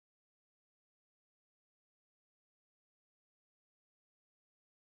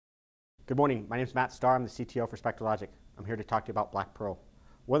Good morning. My name is Matt Starr. I'm the CTO for Spectra. I'm here to talk to you about BlackPearl.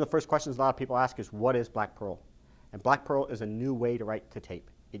 One of the first questions a lot of people ask is, what is BlackPearl? And BlackPearl is a new way to write to tape.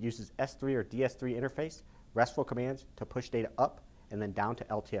 It uses S3 or DS3 interface, RESTful commands to push data up and then down to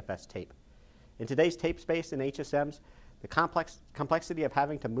LTFS tape. In today's tape space and HSMs, the complexity of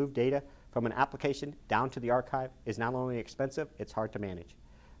having to move data from an application down to the archive is not only expensive, it's hard to manage.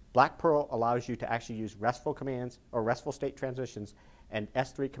 BlackPearl allows you to actually use RESTful commands or RESTful state transitions and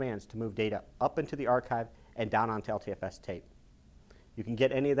S3 commands to move data up into the archive and down onto LTFS tape. You can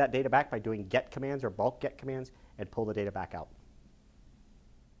get any of that data back by doing get commands or bulk get commands and pull the data back out.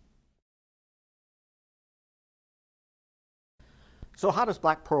 So how does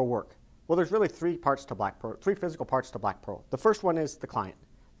BlackPearl work? Well, there's really three physical parts to BlackPearl. The first one is the client.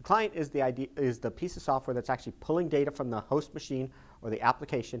 The client is the piece of software that's actually pulling data from the host machine or the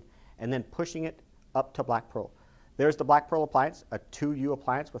application and then pushing it up to BlackPearl. There's the BlackPearl appliance, a 2U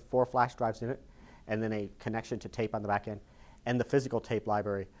appliance with 4 flash drives in it, and then a connection to tape on the back end, and the physical tape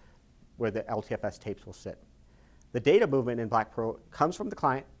library where the LTFS tapes will sit. The data movement in BlackPearl comes from the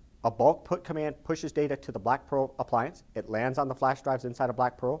client. A bulk put command pushes data to the BlackPearl appliance. It lands on the flash drives inside of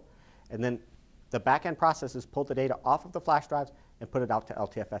BlackPearl, and then the back-end processes pull the data off of the flash drives and put it out to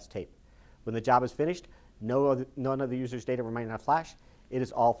LTFS tape. When the job is finished, none of the user's data remain on flash. It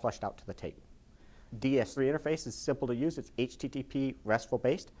is all flushed out to the tape. DS3 interface is simple to use. It's HTTP RESTful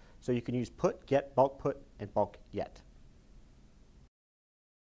based, so you can use put, get, bulk put, and bulk get.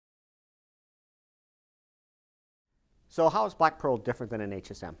 So how is BlackPearl different than an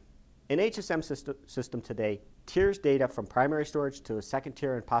HSM? An HSM system today tiers data from primary storage to a second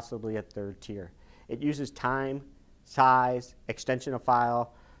tier and possibly a third tier. It uses time, size, extension of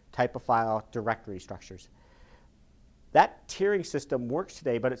file, type of file, directory structures. That tiering system works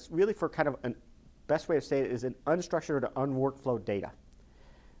today, but it's really for kind of an best way to say it is an unstructured or unworkflowed data.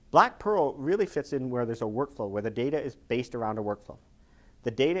 BlackPearl really fits in where there's a workflow, where the data is based around a workflow.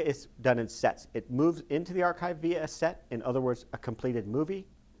 The data is done in sets. It moves into the archive via a set, in other words, a completed movie,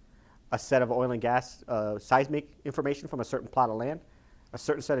 a set of oil and gas seismic information from a certain plot of land, a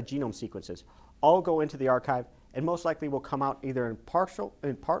certain set of genome sequences, all go into the archive and most likely will come out either in partial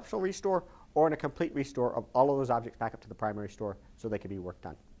restore or in a complete restore of all of those objects back up to the primary store so they can be worked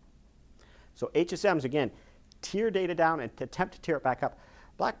on. So HSMs, again, tier data down and attempt to tier it back up.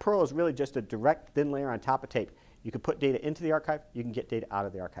 BlackPearl is really just a direct thin layer on top of tape. You can put data into the archive, you can get data out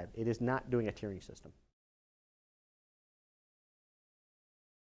of the archive. It is not doing a tiering system.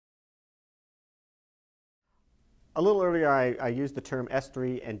 A little earlier, I used the term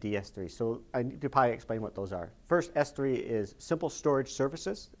S3 and DS3, so I need to probably explain what those are. First, S3 is Simple Storage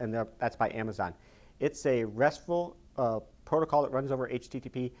Services, and that's by Amazon. It's a RESTful protocol that runs over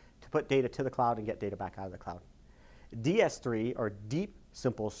HTTP to put data to the cloud and get data back out of the cloud. DS3, or Deep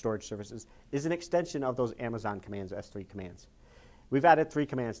Simple Storage Services, is an extension of those Amazon commands, S3 commands. We've added 3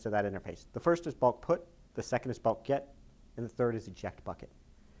 commands to that interface. The first is bulk put, the second is bulk get, and the third is eject bucket.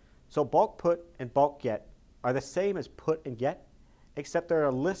 So bulk put and bulk get are the same as put and get, except there are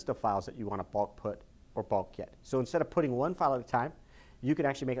a list of files that you want to bulk put or bulk get. So instead of putting one file at a time, you can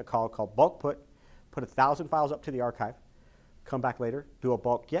actually make a call called bulk put 1,000 files up to the archive, come back later, do a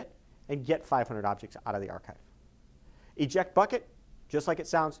bulk get, and get 500 objects out of the archive. Eject bucket, just like it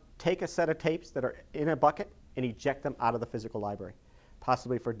sounds, take a set of tapes that are in a bucket and eject them out of the physical library,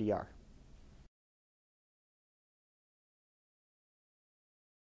 possibly for DR.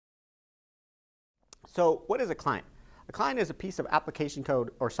 So what is a client? A client is a piece of application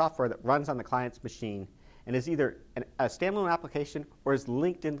code or software that runs on the client's machine and is either a standalone application or is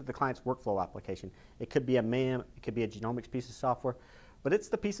linked into the client's workflow application. It could be a MAM, it could be a genomics piece of software, but it's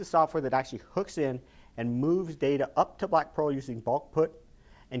the piece of software that actually hooks in and moves data up to BlackPearl using bulk put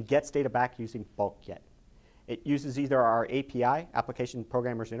and gets data back using bulk get. It uses either our API, Application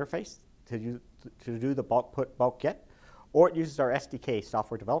Programmers Interface, to do the bulk put, bulk get, or it uses our SDK,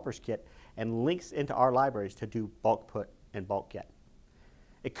 Software Developers Kit, and links into our libraries to do bulk put and bulk get.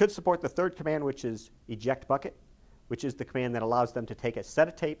 It could support the third command, which is eject bucket, which is the command that allows them to take a set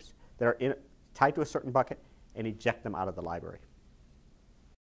of tapes that are tied to a certain bucket and eject them out of the library.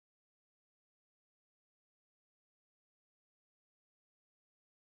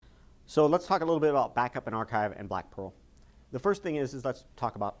 So let's talk a little bit about backup and archive and BlackPearl. The first thing is let's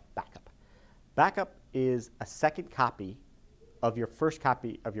talk about backup. Backup is a second copy of your first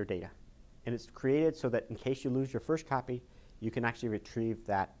copy of your data. And it's created so that in case you lose your first copy, you can actually retrieve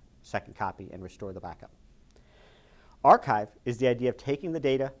that second copy and restore the backup. Archive is the idea of taking the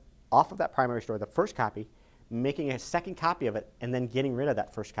data off of that primary store, the first copy, making a second copy of it, and then getting rid of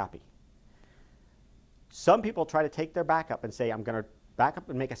that first copy. Some people try to take their backup and say, I'm going to back up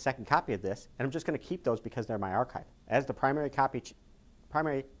and make a second copy of this, and I'm just going to keep those because they're my archive. As the primary copy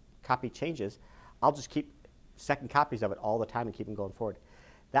changes, I'll just keep second copies of it all the time and keep them going forward.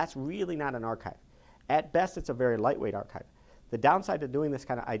 That's really not an archive. At best, it's a very lightweight archive. The downside to doing this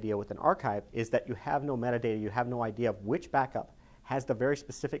kind of idea with an archive is that you have no metadata, you have no idea of which backup has the very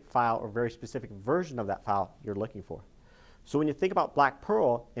specific file or very specific version of that file you're looking for. So when you think about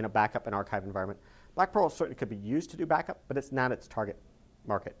BlackPearl in a backup and archive environment, BlackPearl certainly could be used to do backup, but it's not its target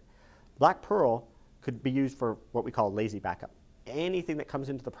market. BlackPearl could be used for what we call lazy backup. Anything that comes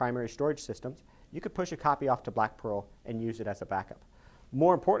into the primary storage systems, you could push a copy off to BlackPearl and use it as a backup.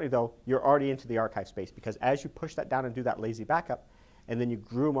 More importantly, though, you're already into the archive space, because as you push that down and do that lazy backup, and then you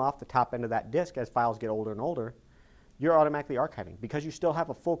groom off the top end of that disk as files get older and older, you're automatically archiving, because you still have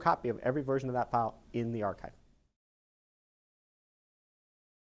a full copy of every version of that file in the archive.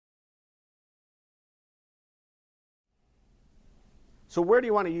 So where do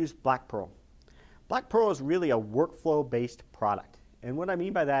you want to use BlackPearl? BlackPearl is really a workflow-based product. And what I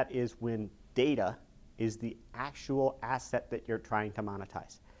mean by that is when data is the actual asset that you're trying to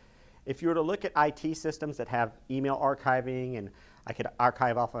monetize. If you were to look at IT systems that have email archiving, and I could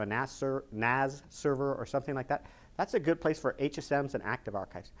archive off of a NAS server or something like that, that's a good place for HSMs and active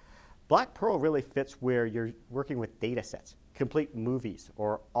archives. BlackPearl really fits where you're working with data sets, complete movies,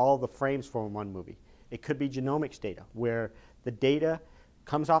 or all the frames from one movie. It could be genomics data, where the data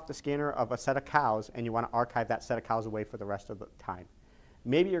comes off the scanner of a set of cows and you want to archive that set of cows away for the rest of the time.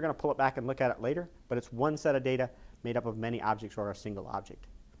 Maybe you're going to pull it back and look at it later, but it's one set of data made up of many objects or a single object.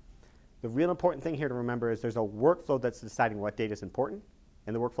 The real important thing here to remember is there's a workflow that's deciding what data is important,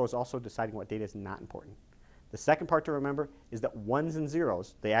 and the workflow is also deciding what data is not important. The second part to remember is that ones and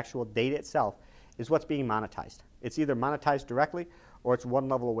zeros, the actual data itself, is what's being monetized. It's either monetized directly or it's one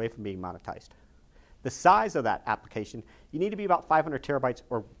level away from being monetized. The size of that application, you need to be about 500 terabytes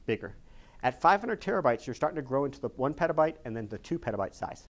or bigger. At 500 terabytes, you're starting to grow into the 1 petabyte and then the 2 petabyte size.